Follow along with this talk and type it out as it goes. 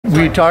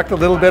We talked a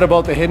little bit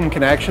about the hidden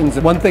connections.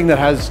 One thing that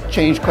has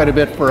changed quite a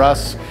bit for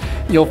us,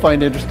 you'll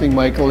find interesting,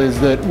 Michael,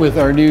 is that with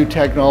our new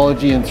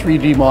technology and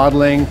 3D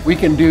modeling, we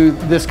can do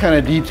this kind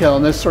of detail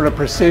and this sort of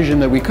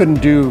precision that we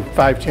couldn't do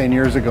 5-10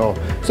 years ago.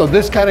 So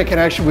this kind of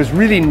connection was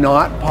really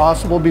not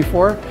possible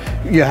before.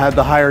 You had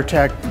the higher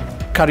tech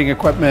cutting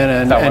equipment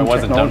and technology.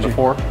 Wasn't done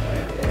before?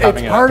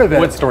 It's part of it.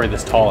 Wood story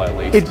this tall, at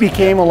least. It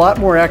became a lot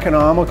more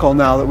economical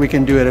now that we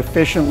can do it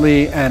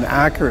efficiently and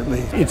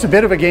accurately. It's a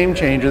bit of a game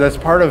changer. That's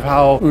part of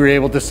how we were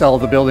able to sell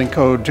the building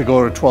code to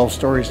go to 12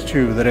 stories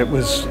too. That it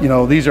was, you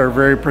know, these are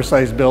very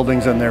precise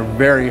buildings and they're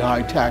very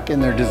high tech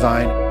in their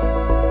design.